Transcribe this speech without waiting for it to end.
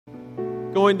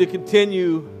Going to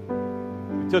continue.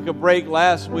 We took a break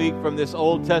last week from this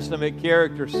Old Testament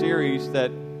character series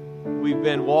that we've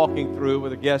been walking through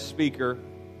with a guest speaker.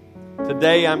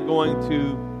 Today I'm going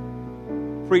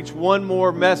to preach one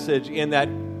more message in that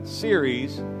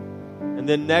series, and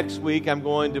then next week I'm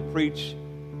going to preach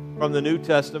from the New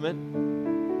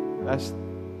Testament. That's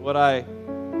what I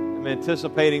am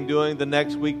anticipating doing. The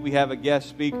next week we have a guest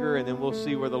speaker, and then we'll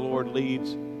see where the Lord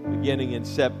leads beginning in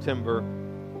September.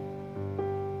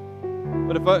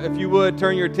 But if you would,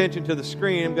 turn your attention to the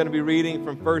screen. I'm going to be reading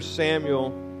from 1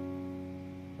 Samuel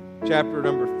chapter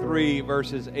number 3,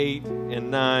 verses 8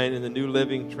 and 9 in the New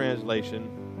Living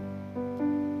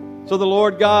Translation. So the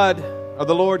Lord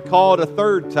called a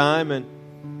third time, and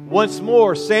once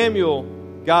more Samuel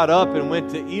got up and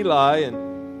went to Eli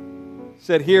and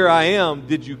said, "Here I am,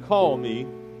 did you call me?"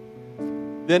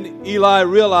 Then Eli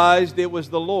realized it was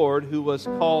the Lord who was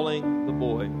calling the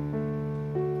boy.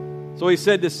 So he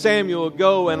said to Samuel,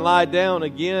 "Go and lie down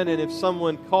again, and if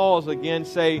someone calls again,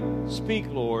 say, 'Speak,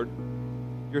 Lord,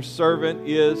 your servant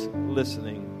is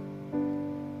listening.'"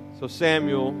 So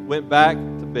Samuel went back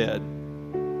to bed.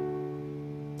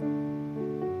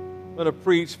 I'm going to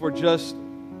preach for just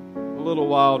a little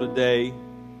while today.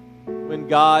 When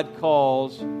God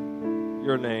calls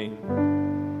your name.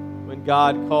 When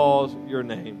God calls your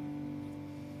name.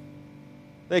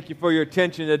 Thank you for your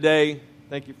attention today.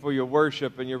 Thank you for your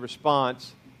worship and your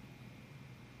response.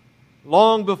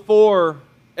 Long before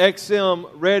XM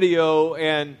radio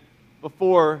and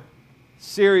before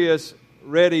Sirius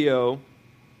radio,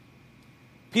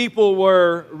 people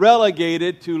were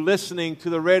relegated to listening to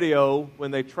the radio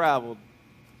when they traveled.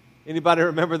 Anybody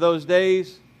remember those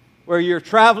days where you're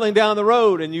traveling down the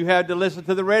road and you had to listen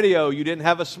to the radio? You didn't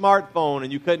have a smartphone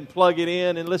and you couldn't plug it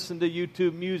in and listen to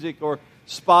YouTube Music or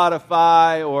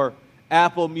Spotify or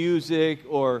Apple Music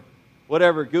or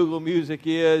whatever Google Music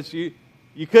is. You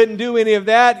couldn't do any of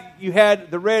that. You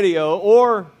had the radio,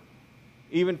 or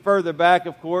even further back,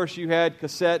 of course, you had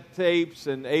cassette tapes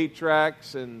and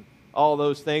 8-tracks and all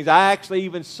those things. I actually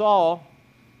even saw,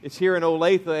 it's here in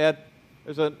Olathe,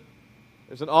 there's an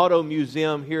auto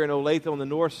museum here in Olathe on the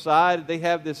north side. They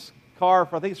have this car,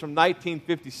 I think it's from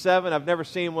 1957. I've never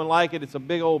seen one like it. It's a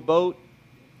big old boat.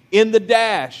 In the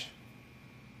dash,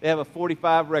 they have a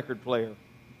 45 record player,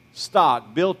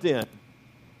 stock, built in.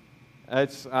 And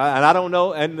I don't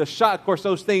know, and the shot, of course,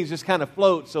 those things just kind of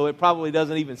float, so it probably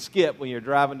doesn't even skip when you're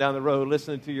driving down the road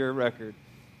listening to your record.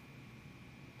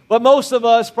 But most of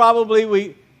us probably,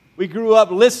 we grew up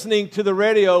listening to the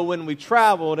radio when we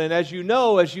traveled, and as you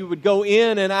know, as you would go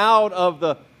in and out of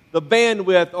the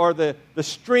bandwidth or the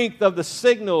strength of the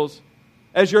signals,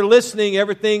 as you're listening,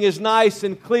 everything is nice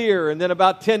and clear, and then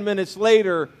about 10 minutes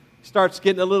later, starts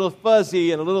getting a little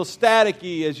fuzzy and a little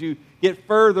staticky as you get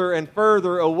further and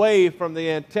further away from the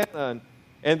antenna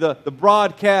and the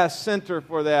broadcast center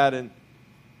for that. And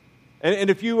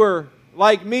if you were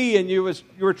like me and you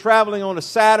were traveling on a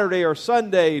Saturday or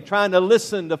Sunday trying to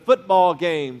listen to football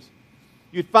games,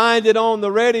 you'd find it on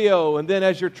the radio, and then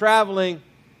as you're traveling,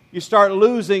 you start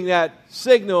losing that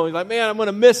signal. You're like, man, I'm going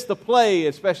to miss the play,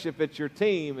 especially if it's your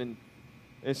team.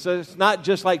 And so it's not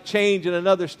just like changing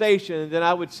another station. And then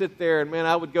I would sit there and, man,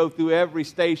 I would go through every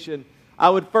station.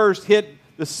 I would first hit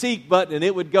the seek button and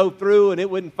it would go through and it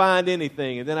wouldn't find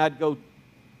anything. And then I'd go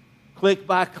click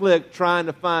by click trying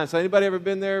to find. So anybody ever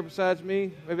been there besides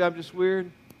me? Maybe I'm just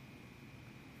weird.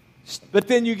 But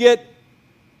then you get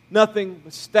nothing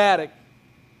but static.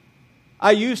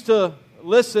 I used to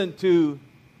listen to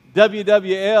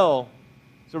WWL.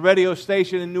 It's a radio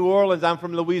station in New Orleans. I'm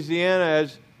from Louisiana,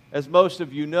 as most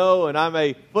of you know, and I'm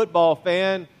a football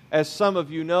fan, as some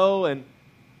of you know, and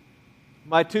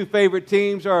my two favorite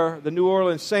teams are the New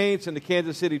Orleans Saints and the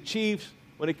Kansas City Chiefs.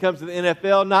 When it comes to the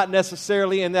NFL, not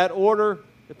necessarily in that order,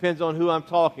 depends on who I'm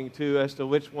talking to as to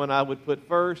which one I would put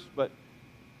first. But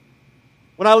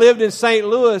when I lived in St.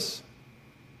 Louis,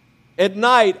 at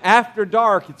night, after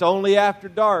dark, it's only after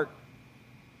dark,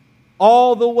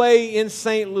 all the way in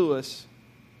St. Louis,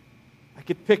 I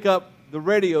could pick up the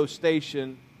radio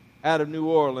station out of New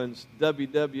Orleans,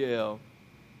 WWL.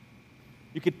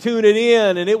 You could tune it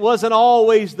in, and it wasn't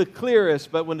always the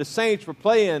clearest, but when the Saints were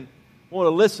playing, I want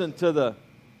to listen to the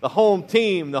home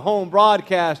team, the home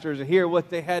broadcasters, and hear what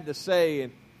they had to say,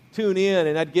 and tune in,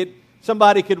 and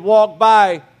somebody could walk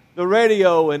by the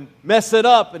radio and mess it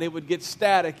up, and it would get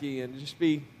staticky and just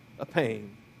be a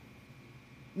pain.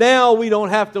 Now we don't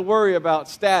have to worry about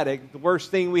static. The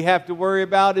worst thing we have to worry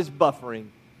about is buffering.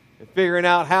 And figuring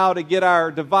out how to get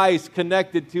our device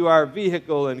connected to our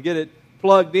vehicle and get it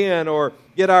plugged in, or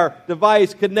get our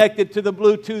device connected to the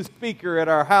Bluetooth speaker at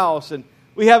our house. And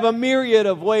We have a myriad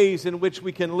of ways in which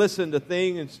we can listen to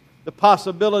things. The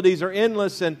possibilities are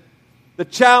endless, and the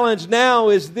challenge now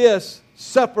is this: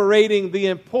 separating the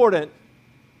important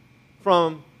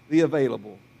from the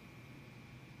available.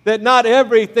 That not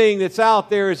everything that's out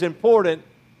there is important,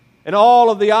 and all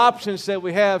of the options that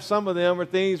we have, some of them are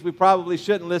things we probably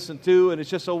shouldn't listen to, and it's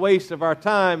just a waste of our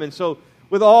time. And so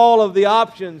with all of the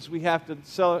options, we have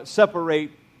to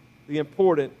separate the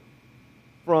important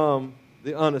from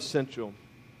the unessential.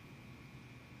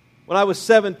 When I was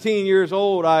 17 years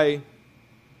old, I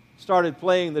started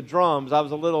playing the drums. I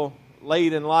was a little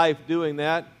late in life doing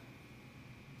that.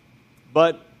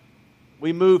 But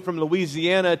we moved from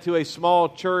Louisiana to a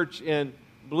small church in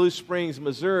Blue Springs,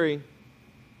 Missouri.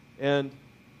 And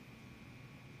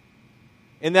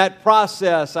in that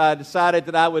process, I decided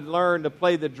that I would learn to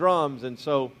play the drums. And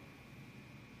so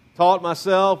taught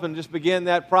myself and just began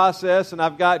that process. And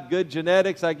I've got good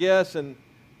genetics, I guess, and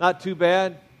not too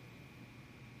bad.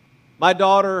 My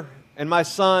daughter and my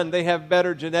son, they have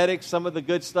better genetics. Some of the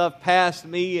good stuff passed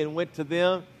me and went to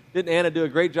them. Didn't Anna do a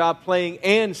great job playing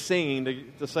and singing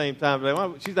at the same time?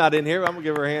 Well, she's not in here. I'm going to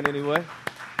give her a hand anyway.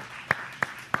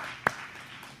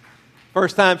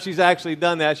 First time she's actually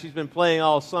done that. She's been playing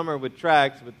all summer with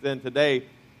tracks, but then today,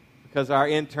 because our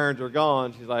interns are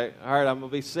gone, she's like, all right, I'm going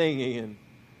to be singing. And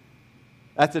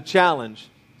that's a challenge.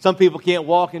 Some people can't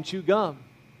walk and chew gum,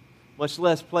 much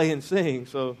less play and sing.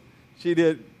 So she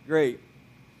did great.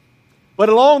 But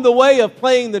along the way of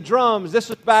playing the drums, this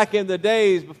was back in the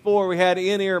days before we had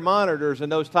in-ear monitors and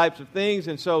those types of things.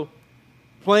 And so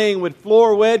playing with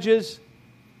floor wedges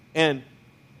and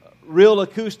real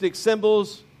acoustic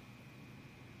cymbals.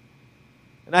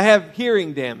 And I have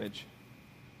hearing damage.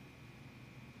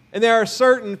 And there are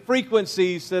certain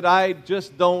frequencies that I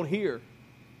just don't hear.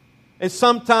 And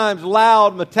sometimes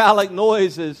loud metallic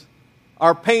noises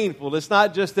are painful. It's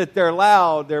not just that they're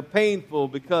loud, they're painful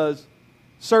because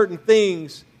certain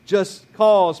things just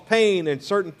cause pain and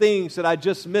certain things that I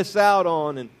just miss out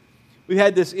on. And we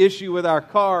had this issue with our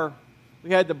car. We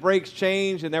had the brakes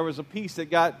changed and there was a piece that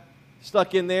got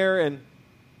stuck in there. And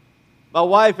my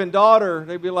wife and daughter,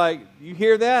 they'd be like, you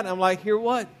hear that? And I'm like, hear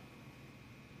what?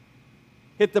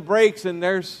 Hit the brakes and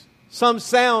there's some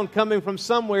sound coming from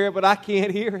somewhere, but I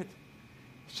can't hear it.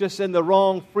 It's just in the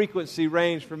wrong frequency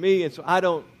range for me, and so I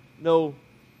don't know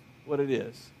what it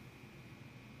is.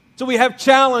 So we have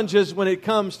challenges when it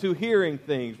comes to hearing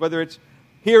things, whether it's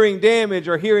hearing damage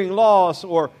or hearing loss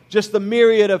or just the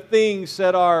myriad of things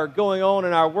that are going on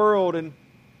in our world. And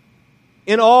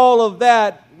in all of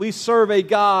that, we serve a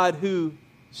God who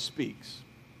speaks.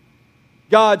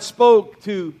 God spoke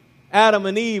to Adam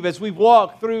and Eve as we've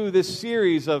walked through this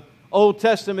series of Old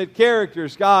Testament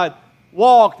characters. God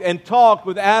walked and talked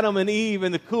with Adam and Eve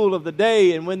in the cool of the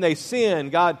day, and when they sinned,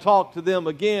 God talked to them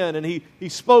again, and He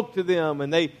spoke to them,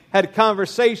 and they had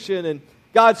conversation, and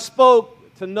God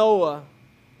spoke to Noah.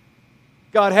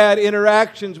 God had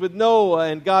interactions with Noah,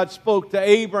 and God spoke to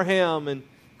Abraham and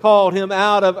called him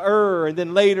out of Ur, and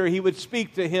then later He would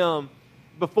speak to him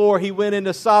before he went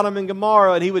into Sodom and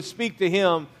Gomorrah, and He would speak to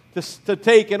him to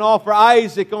take and offer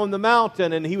Isaac on the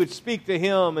mountain, and He would speak to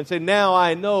him and say, now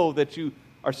I know that you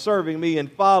are serving me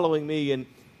and following me. And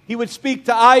He would speak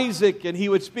to Isaac and He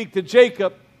would speak to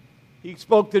Jacob. He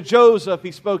spoke to Joseph. He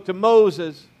spoke to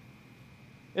Moses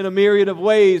in a myriad of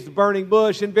ways, the burning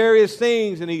bush and various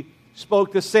things. And He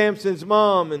spoke to Samson's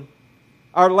mom. And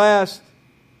our last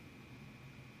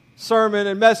sermon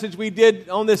and message we did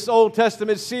on this Old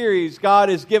Testament series, God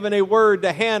has given a word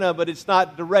to Hannah, but it's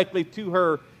not directly to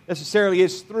her necessarily.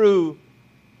 It's through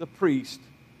the priest,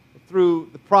 through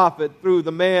the prophet, through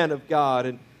the man of God.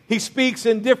 And He speaks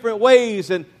in different ways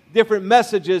and different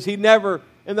messages. He never,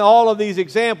 in all of these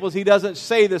examples, He doesn't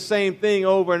say the same thing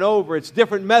over and over. It's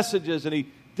different messages and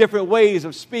different ways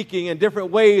of speaking and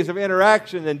different ways of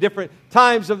interaction and different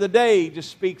times of the day. He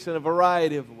just speaks in a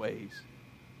variety of ways.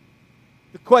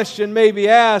 The question may be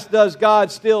asked, does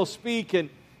God still speak? And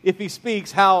if He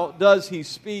speaks, how does He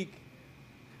speak?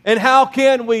 And how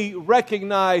can we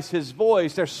recognize His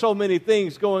voice? There's so many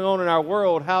things going on in our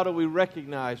world. How do we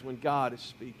recognize when God is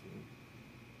speaking?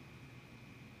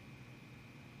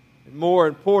 And more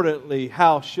importantly,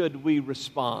 how should we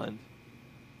respond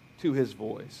to His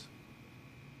voice?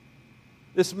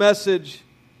 This message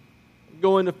is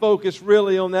going to focus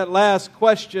really on that last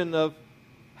question of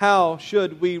how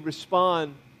should we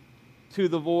respond to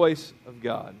the voice of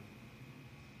God?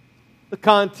 The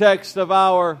context of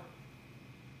our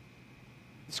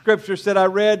scriptures that I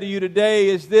read to you today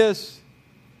is this.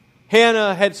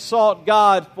 Hannah had sought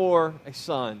God for a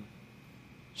son.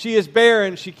 She is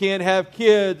barren. She can't have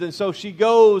kids. And so she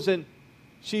goes and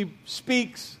she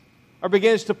speaks or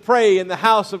begins to pray in the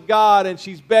house of God, and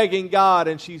she's begging God,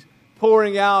 and she's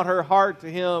pouring out her heart to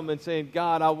Him and saying,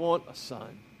 God, I want a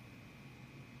son.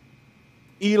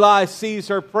 Eli sees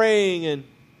her praying and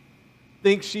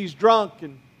thinks she's drunk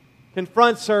and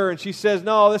confronts her, and she says,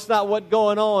 no, that's not what's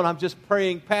going on. I'm just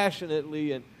praying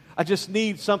passionately, and I just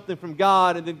need something from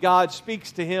God. And then God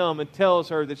speaks to him and tells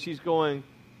her that she's going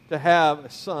to have a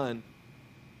son.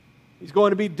 He's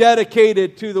going to be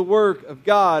dedicated to the work of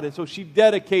God. And so she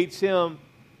dedicates him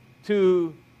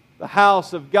to the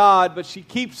house of God, but she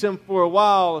keeps him for a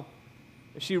while.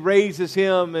 She raises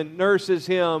him and nurses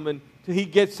him until he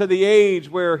gets to the age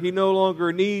where he no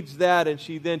longer needs that, and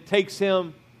she then takes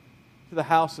him to the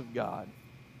house of God.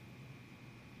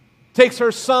 Takes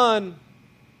her son,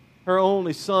 her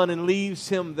only son, and leaves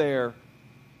him there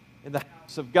in the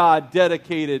house of God,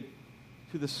 dedicated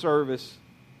to the service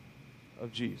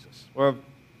of Jesus, or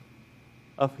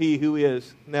of He who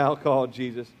is now called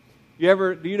Jesus.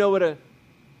 Do you know what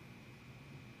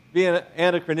being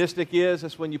anachronistic is?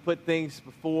 That's when you put things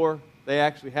before they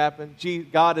actually happen.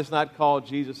 God is not called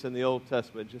Jesus in the Old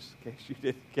Testament, just in case you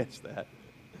didn't catch that.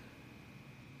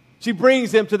 She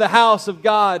brings him to the house of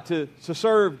God to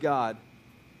serve God.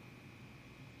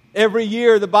 Every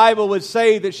year the Bible would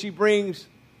say that she brings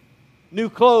new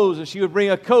clothes, and she would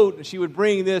bring a coat, and she would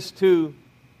bring this to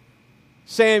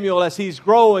Samuel as he's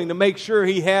growing to make sure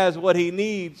he has what he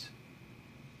needs.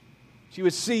 She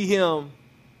would see him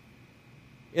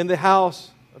in the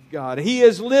house of God. He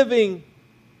is living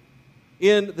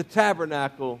in the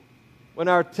tabernacle when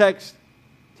our text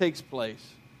takes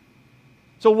place.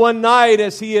 So one night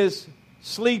as he is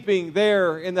sleeping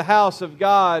there in the house of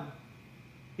God,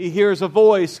 he hears a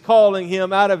voice calling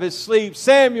him out of his sleep,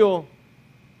 Samuel,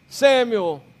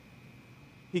 Samuel.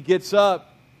 He gets up.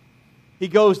 He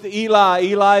goes to Eli.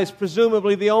 Eli is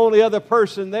presumably the only other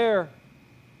person there.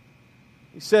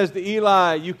 He says to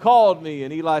Eli, you called me.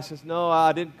 And Eli says, no,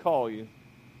 I didn't call you.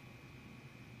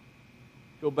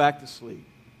 Go back to sleep.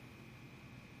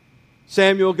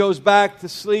 Samuel goes back to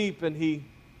sleep, and he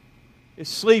is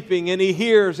sleeping, and he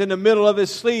hears in the middle of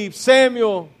his sleep,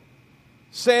 Samuel,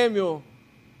 Samuel.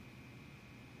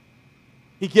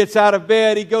 He gets out of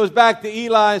bed. He goes back to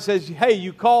Eli and says, hey,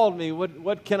 you called me.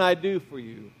 What can I do for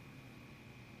you?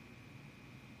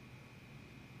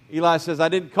 Eli says, I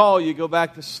didn't call you. Go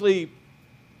back to sleep.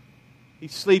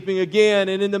 He's sleeping again,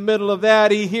 and in the middle of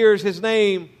that, he hears his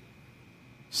name,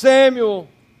 Samuel,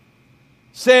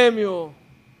 Samuel.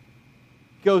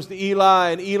 Goes to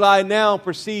Eli, and Eli now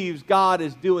perceives God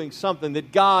is doing something,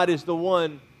 that God is the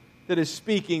one that is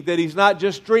speaking, that he's not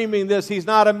just dreaming this, he's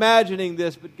not imagining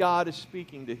this, but God is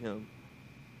speaking to him.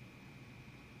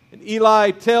 And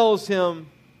Eli tells him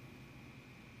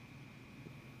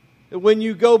that when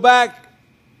you go back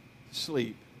to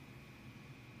sleep,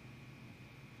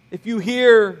 if you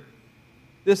hear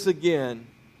this again,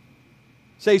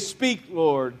 say, speak,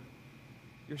 Lord,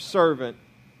 your servant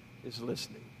is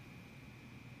listening.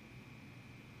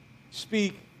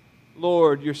 Speak,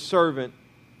 Lord, your servant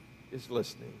is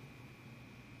listening.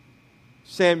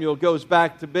 Samuel goes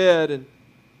back to bed, and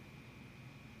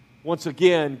once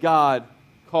again, God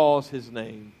calls his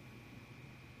name.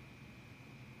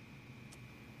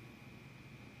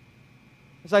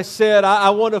 As I said, I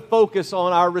want to focus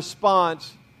on our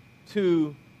response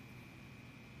to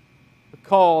the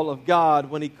call of God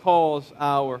when He calls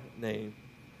our name.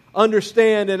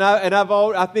 Understand, and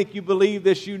I think you believe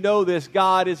this, you know this,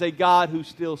 God is a God who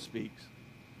still speaks.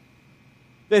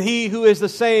 That He who is the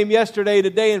same yesterday,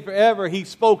 today, and forever, He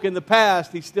spoke in the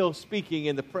past, He's still speaking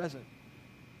in the present.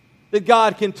 That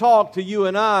God can talk to you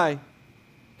and I.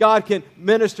 God can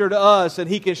minister to us, and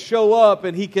He can show up,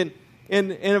 and He can,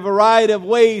 in a variety of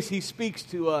ways, He speaks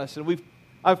to us. And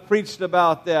I've preached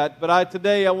about that, but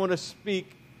today I want to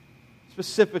speak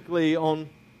specifically on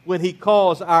when He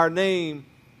calls our name.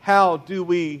 How do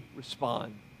we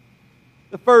respond?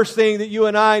 The first thing that you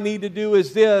and I need to do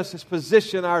is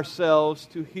position ourselves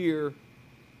to hear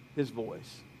His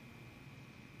voice.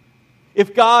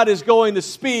 If God is going to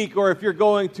speak, or if you're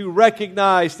going to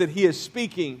recognize that He is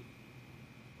speaking,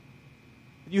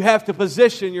 you have to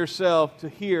position yourself to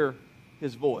hear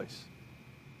His voice.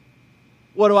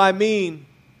 What do I mean?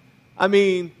 I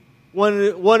mean,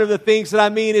 one of the things that I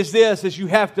mean is you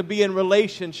have to be in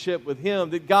relationship with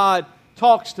Him, that God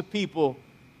talks to people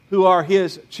who are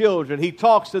His children. He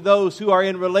talks to those who are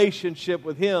in relationship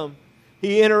with Him.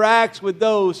 He interacts with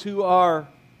those who are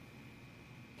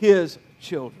His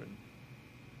children.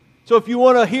 So if you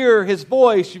want to hear His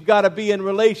voice, you've got to be in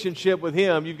relationship with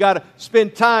Him. You've got to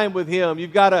spend time with Him.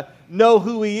 You've got to know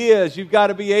who He is. You've got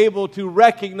to be able to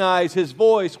recognize His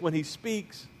voice when He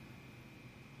speaks.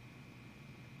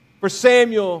 For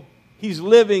Samuel, he's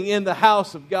living in the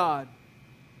house of God.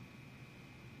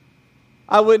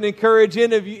 I wouldn't encourage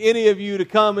any of you to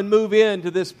come and move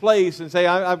into this place and say,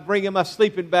 I'm bringing my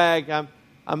sleeping bag, I'm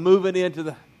moving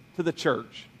into the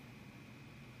church.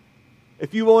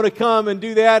 If you want to come and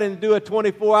do that and do a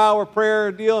 24-hour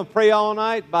prayer deal and pray all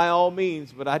night, by all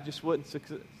means, but I just wouldn't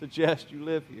suggest you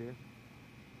live here.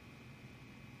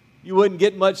 You wouldn't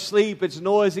get much sleep. It's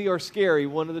noisy or scary,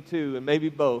 one of the two, and maybe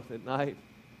both at night.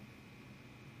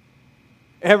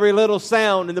 Every little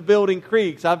sound in the building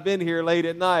creaks. I've been here late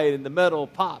at night and the metal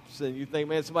pops and you think,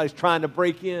 man, somebody's trying to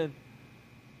break in.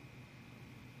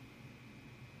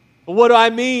 But what do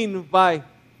I mean by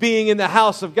being in the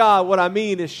house of God? What I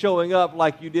mean is showing up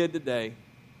like you did today.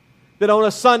 That on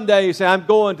a Sunday you say, I'm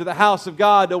going to the house of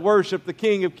God to worship the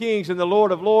King of Kings and the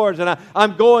Lord of Lords, and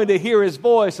I'm going to hear His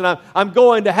voice, and I'm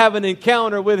going to have an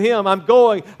encounter with Him. I'm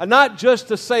going, not just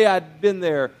to say I've been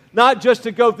there, not just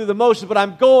to go through the motions, but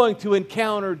I'm going to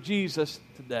encounter Jesus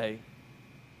today.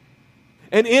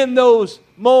 And in those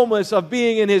moments of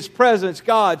being in His presence,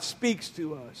 God speaks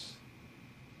to us.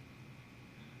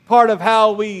 Part of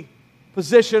how we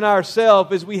position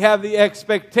ourselves is we have the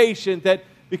expectation that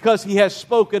because He has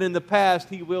spoken in the past,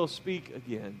 He will speak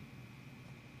again.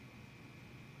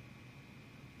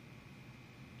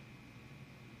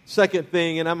 Second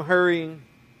thing, and I'm hurrying,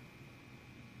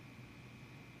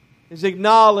 is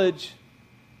acknowledge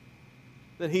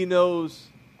that He knows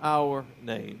our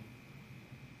name.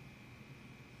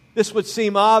 This would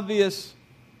seem obvious.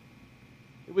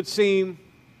 It would seem,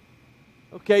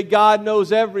 okay, God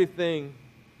knows everything.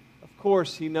 Of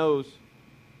course He knows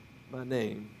my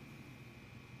name.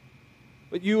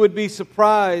 But you would be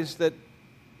surprised that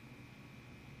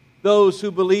those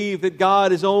who believe that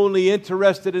God is only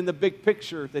interested in the big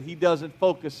picture, that He doesn't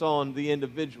focus on the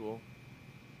individual.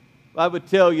 I would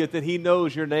tell you that He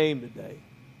knows your name today.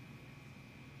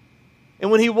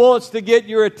 And when He wants to get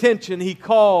your attention, He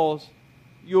calls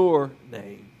your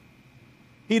name.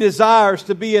 He desires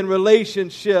to be in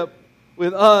relationship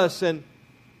with us, and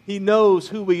He knows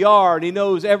who we are, and He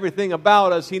knows everything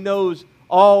about us. He knows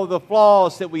all the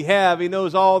flaws that we have. He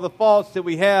knows all the faults that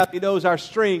we have. He knows our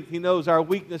strength. He knows our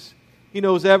weakness. He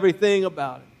knows everything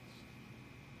about it.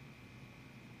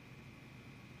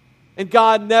 And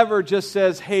God never just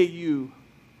says, hey, you.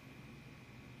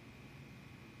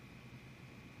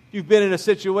 You've been in a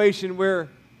situation where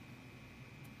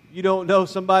you don't know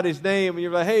somebody's name and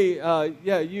you're like, hey,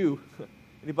 yeah, you.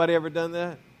 Anybody ever done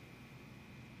that?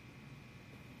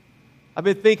 I've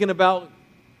been thinking about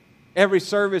every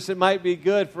service. It might be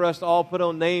good for us to all put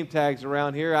on name tags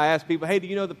around here. I ask people, hey, do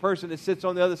you know the person that sits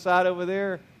on the other side over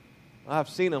there? Well, I've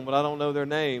seen them, but I don't know their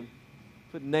name.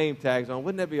 Put name tags on.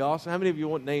 Wouldn't that be awesome? How many of you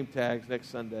want name tags next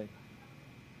Sunday?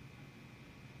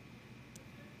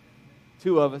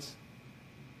 2 of us.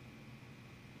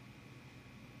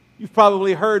 You've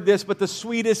probably heard this, but the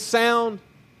sweetest sound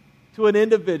to an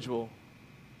individual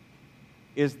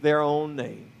is their own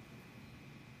name.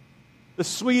 The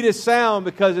sweetest sound,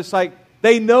 because it's like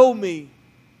they know me.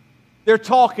 They're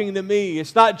talking to me.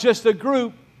 It's not just a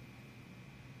group.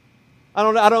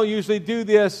 I don't usually do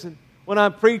this when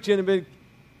I'm preaching. But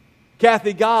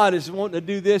Kathy, God is wanting to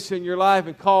do this in your life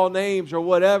and call names or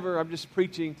whatever. I'm just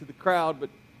preaching to the crowd, but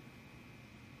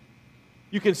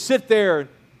you can sit there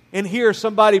and hear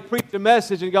somebody preach a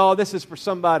message and go, oh, this is for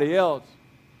somebody else.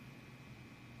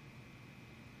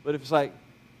 But if it's like,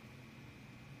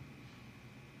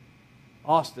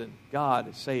 Austin, God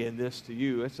is saying this to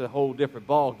you, it's a whole different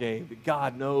ball game. That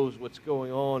God knows what's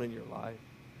going on in your life.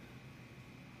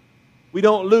 We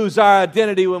don't lose our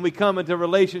identity when we come into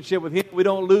relationship with Him. We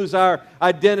don't lose our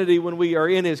identity when we are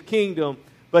in His kingdom.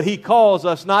 But He calls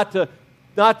us not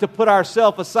to put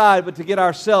ourselves aside, but to get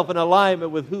ourselves in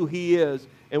alignment with who He is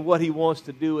and what He wants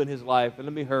to do in His life. And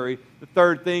let me hurry. The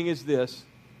third thing is this.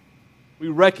 We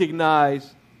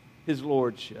recognize His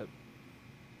lordship.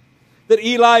 That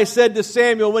Eli said to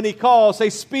Samuel when he called, say,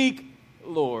 speak,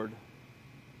 Lord.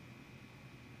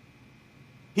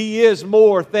 He is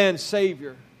more than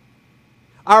Savior.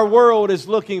 Our world is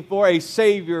looking for a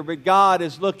Savior, but God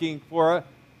is looking for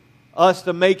us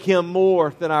to make Him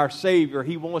more than our Savior.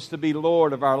 He wants to be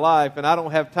Lord of our life. And I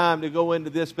don't have time to go into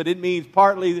this, but it means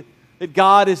partly that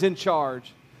God is in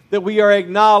charge. That we are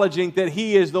acknowledging that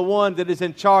He is the one that is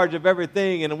in charge of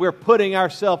everything, and we're putting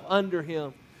ourselves under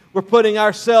Him. We're putting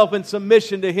ourselves in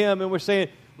submission to Him, and we're saying,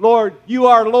 Lord, You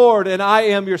are Lord, and I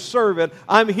am Your servant.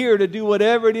 I'm here to do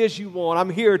whatever it is You want. I'm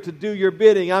here to do Your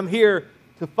bidding. I'm here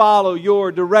to follow Your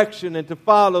direction and to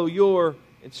follow Your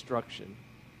instruction.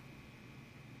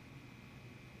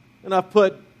 And I've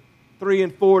put 3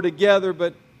 and 4 together,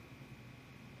 but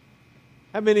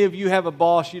How many of you have a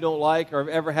boss you don't like or have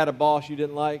ever had a boss you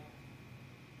didn't like?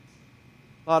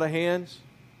 A lot of hands.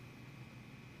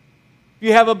 If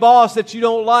you have a boss that you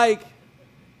don't like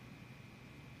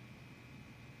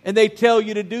and they tell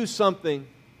you to do something,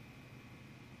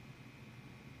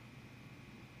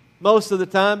 most of the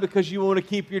time because you want to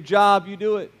keep your job, you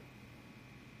do it.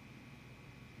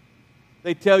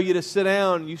 They tell you to sit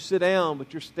down, you sit down,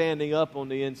 but you're standing up on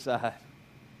the inside.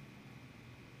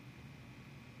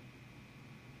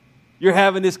 You're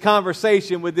having this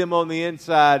conversation with them on the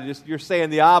inside. You're saying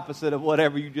the opposite of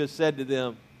whatever you just said to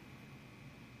them.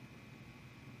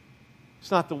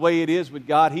 It's not the way it is with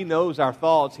God. He knows our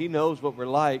thoughts. He knows what we're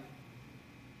like.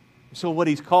 So what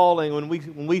He's calling,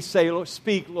 when we say,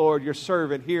 "Speak, Lord, your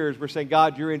servant hears," we're saying,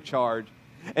 "God, you're in charge.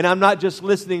 And I'm not just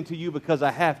listening to you because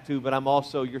I have to, but I'm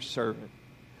also your servant.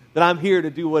 That I'm here to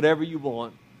do whatever you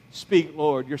want. Speak,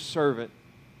 Lord, your servant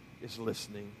is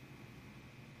listening."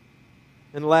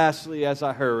 And lastly, as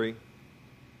I hurry,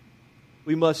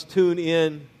 we must tune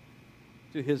in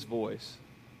to His voice.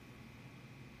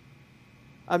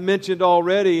 I mentioned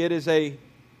already it is a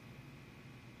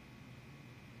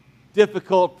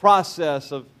difficult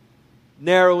process of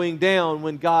narrowing down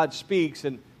when God speaks,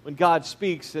 and when God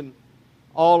speaks and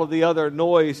all of the other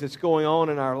noise that's going on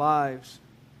in our lives.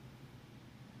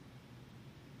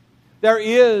 There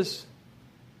is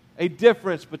a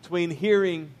difference between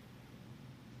hearing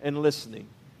and listening.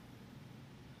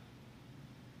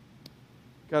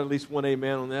 Got at least one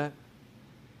amen on that.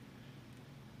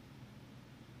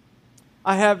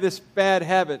 I have this bad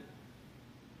habit.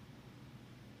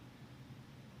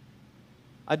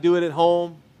 I do it at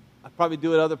home. I probably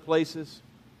do it other places.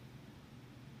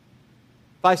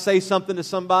 If I say something to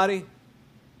somebody,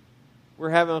 we're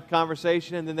having a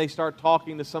conversation, and then they start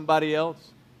talking to somebody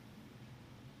else.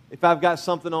 If I've got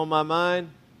something on my mind,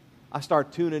 I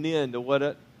start tuning in to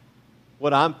what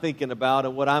I'm thinking about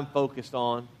and what I'm focused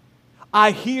on.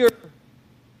 I hear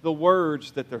the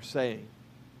words that they're saying,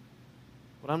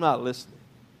 but I'm not listening.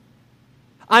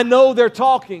 I know they're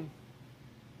talking.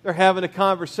 They're having a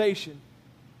conversation,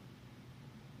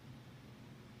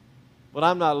 but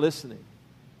I'm not listening.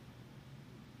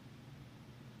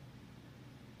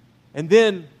 And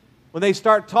then when they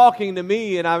start talking to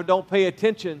me and I don't pay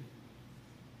attention,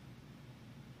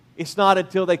 it's not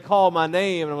until they call my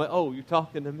name and I'm like, "Oh, you're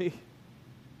talking to me?"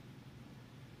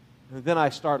 And then I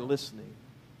start listening.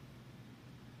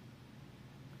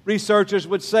 Researchers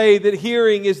would say that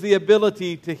hearing is the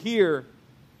ability to hear.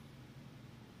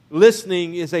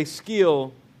 Listening is a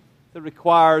skill that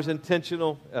requires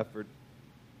intentional effort.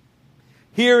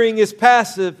 Hearing is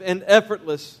passive and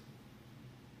effortless.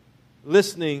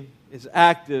 Listening is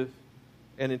active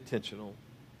and intentional.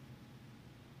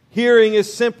 Hearing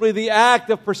is simply the act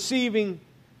of perceiving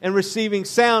and receiving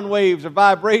sound waves or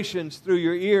vibrations through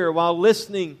your ear, while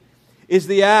listening is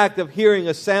the act of hearing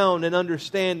a sound and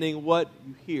understanding what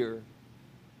you hear.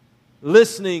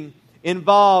 Listening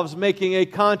involves making a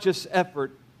conscious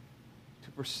effort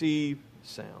to perceive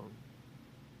sound.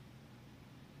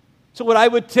 So what I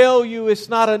would tell you, it's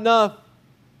not enough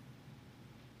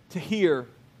to hear,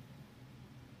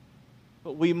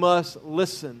 but we must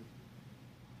listen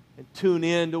and tune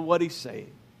in to what He's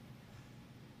saying.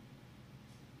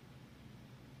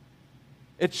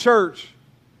 At church,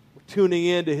 we're tuning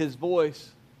in to His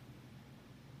voice.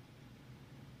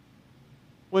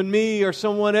 When me or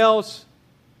someone else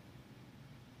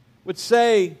would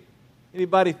say,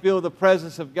 "Anybody feel the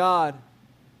presence of God?"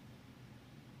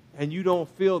 and you don't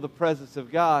feel the presence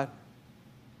of God,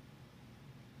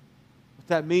 what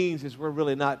that means is we're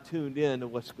really not tuned in to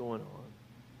what's going on.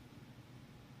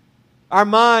 Our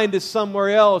mind is somewhere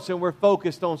else and we're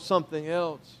focused on something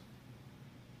else.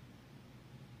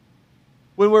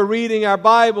 When we're reading our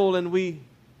Bible and we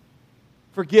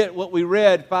forget what we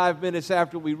read 5 minutes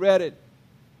after we read it,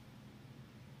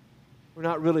 we're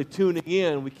not really tuning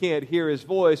in. We can't hear His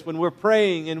voice. When we're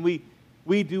praying and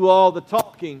we do all the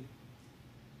talking,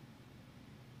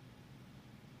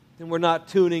 then we're not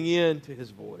tuning in to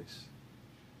His voice.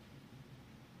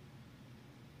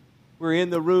 We're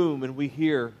in the room and we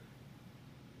hear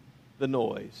the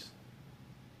noise.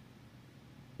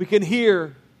 We can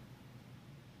hear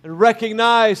and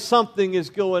recognize something is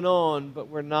going on, but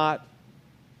we're not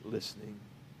listening.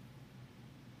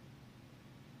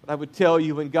 But I would tell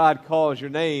you, when God calls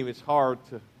your name, it's hard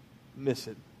to miss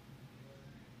it.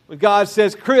 When God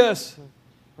says Chris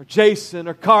or Jason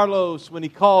or Carlos, when He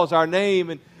calls our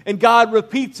name, and God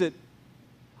repeats it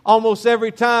almost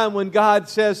every time. When God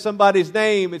says somebody's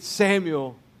name, it's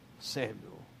Samuel, Samuel.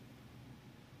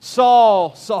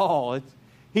 Saul, Saul.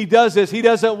 He does this. He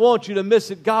doesn't want you to miss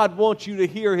it. God wants you to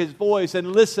hear His voice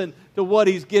and listen to what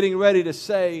He's getting ready to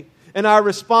say. And our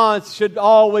response should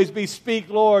always be, speak,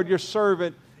 Lord, your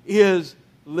servant is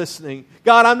listening.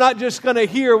 God, I'm not just going to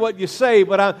hear what you say,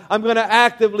 but I'm going to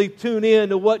actively tune in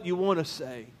to what you want to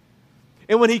say.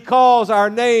 And when He calls our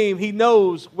name, He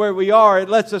knows where we are. It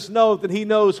lets us know that He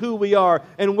knows who we are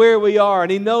and where we are,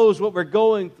 and He knows what we're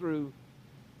going through.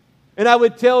 And I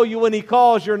would tell you, when He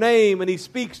calls your name and He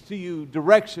speaks to you,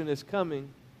 direction is coming.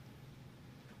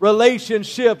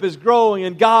 Relationship is growing,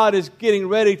 and God is getting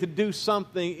ready to do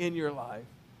something in your life.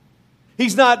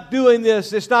 He's not doing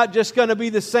this. It's not just going to be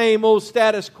the same old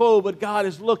status quo, but God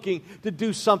is looking to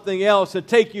do something else, to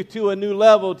take you to a new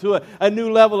level, to a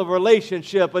new level of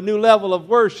relationship, a new level of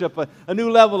worship, a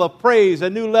new level of praise, a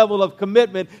new level of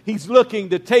commitment. He's looking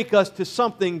to take us to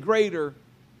something greater.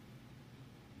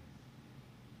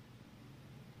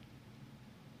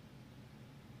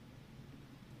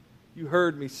 You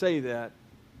heard me say that.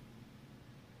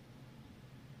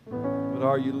 But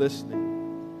are you listening?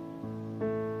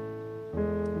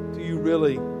 Do you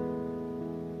really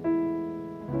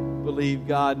believe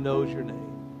God knows your name?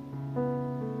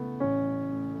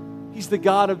 He's the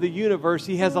God of the universe.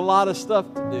 He has a lot of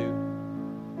stuff to do.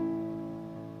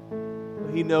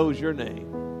 But He knows your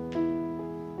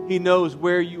name. He knows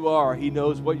where you are. He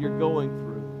knows what you're going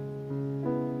through.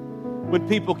 When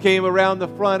people came around the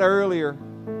front earlier,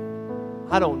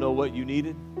 I don't know what you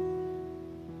needed.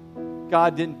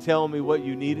 God didn't tell me what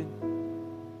you needed.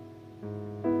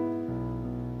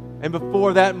 And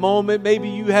before that moment, maybe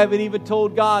you haven't even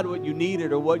told God what you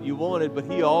needed or what you wanted,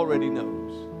 but He already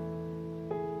knows.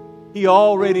 He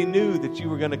already knew that you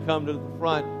were going to come to the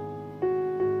front.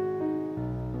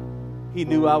 He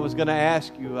knew I was going to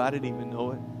ask you. I didn't even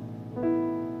know it.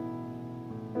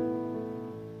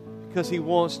 Because He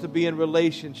wants to be in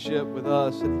relationship with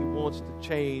us, and He wants to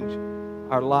change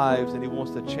our lives, and He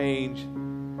wants to change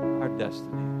our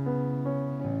destiny.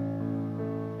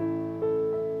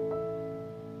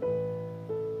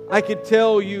 I could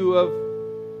tell you of,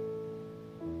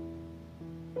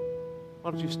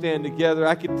 why don't you stand together?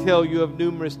 I could tell you of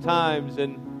numerous times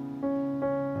in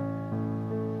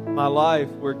my life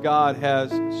where God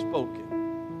has spoken.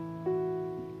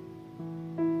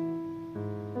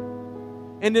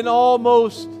 And in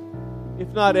almost, if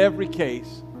not every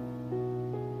case,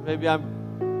 maybe I'm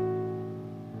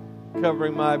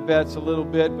covering my bets a little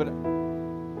bit, but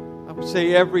I would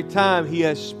say every time He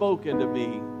has spoken to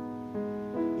me,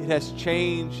 it has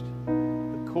changed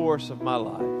the course of my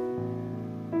life.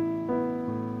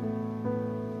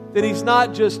 That He's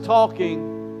not just talking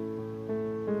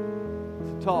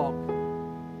to talk.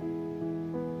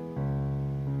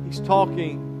 He's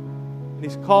talking and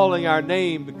He's calling our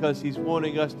name because He's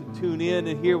wanting us to tune in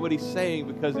and hear what He's saying,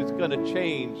 because it's going to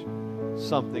change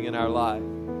something in our life.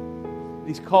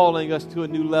 He's calling us to a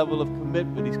new level of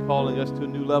commitment. He's calling us to a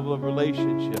new level of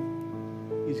relationship.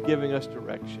 He's giving us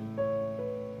direction.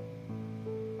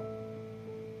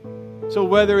 So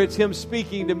whether it's Him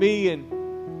speaking to me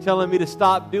and telling me to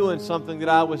stop doing something that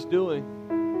I was doing,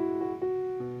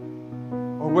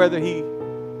 or whether He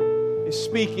is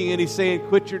speaking and He's saying,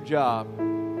 quit your job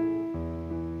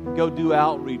and go do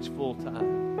outreach full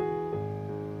time,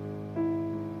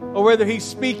 or whether He's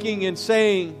speaking and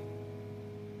saying,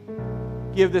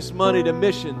 give this money to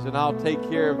missions and I'll take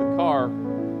care of the car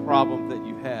problem that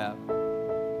you have,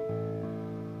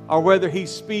 or whether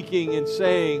He's speaking and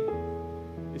saying,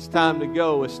 it's time to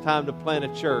go. It's time to plant a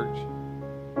church.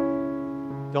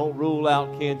 Don't rule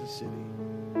out Kansas City.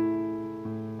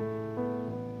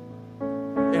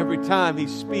 Every time He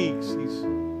speaks,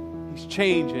 He's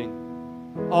changing,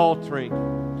 altering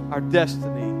our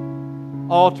destiny,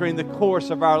 altering the course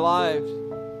of our lives.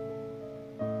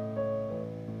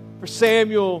 For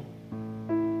Samuel,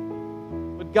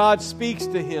 when God speaks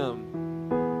to him,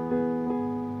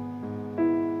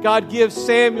 God gives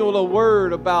Samuel a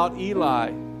word about Eli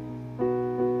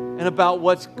and about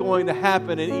what's going to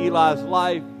happen in Eli's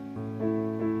life.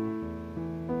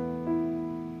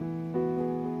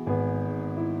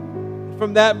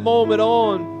 From that moment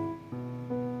on,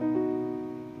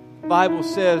 the Bible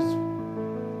says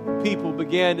people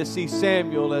began to see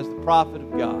Samuel as the prophet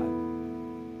of God.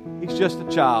 He's just a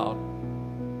child.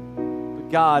 But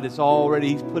God has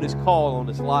He's put His call on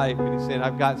his life, and He's saying,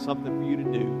 I've got something for you to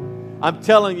do. I'm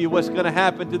telling you what's going to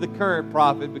happen to the current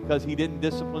prophet, because he didn't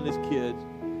discipline his kids,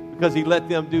 because he let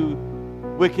them do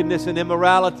wickedness and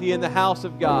immorality in the house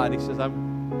of God. He says,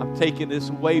 I'm taking this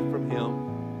away from him,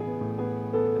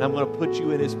 and I'm going to put you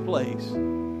in his place.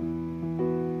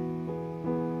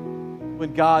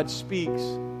 When God speaks,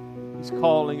 He's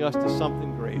calling us to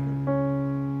something greater,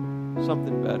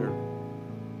 something better.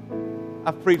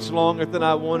 I've preached longer than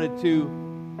I wanted to,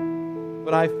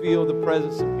 but I feel the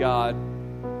presence of God.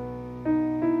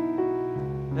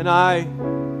 And I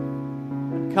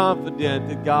am confident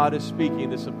that God is speaking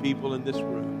to some people in this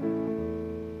room.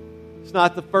 It's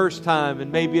not the first time,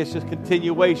 and maybe it's just a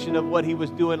continuation of what He was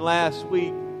doing last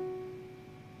week.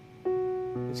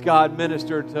 As God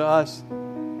ministered to us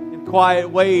in quiet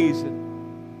ways.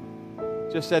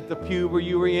 And just at the pew where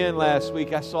you were in last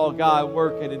week, I saw God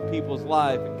working in people's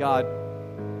life and God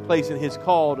placing His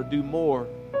call to do more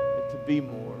and to be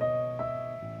more.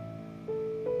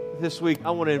 This week,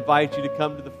 I want to invite you to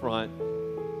come to the front.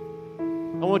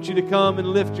 I want you to come and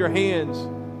lift your hands.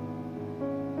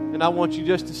 And I want you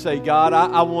just to say, God,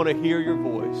 I want to hear your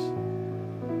voice.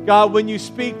 God, when you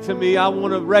speak to me, I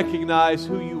want to recognize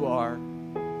who you are.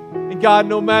 And God,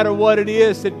 no matter what it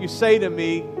is that you say to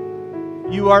me,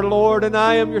 you are Lord and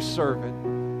I am your servant.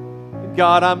 And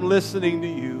God, I'm listening to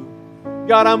you.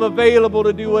 God, I'm available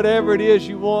to do whatever it is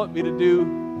you want me to do.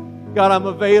 God, I'm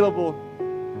available.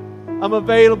 I'm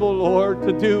available, Lord,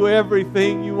 to do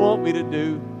everything you want me to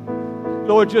do.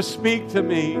 Lord, just speak to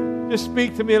me. Just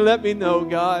speak to me and let me know,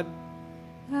 God.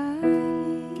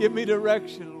 Give me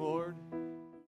direction, Lord.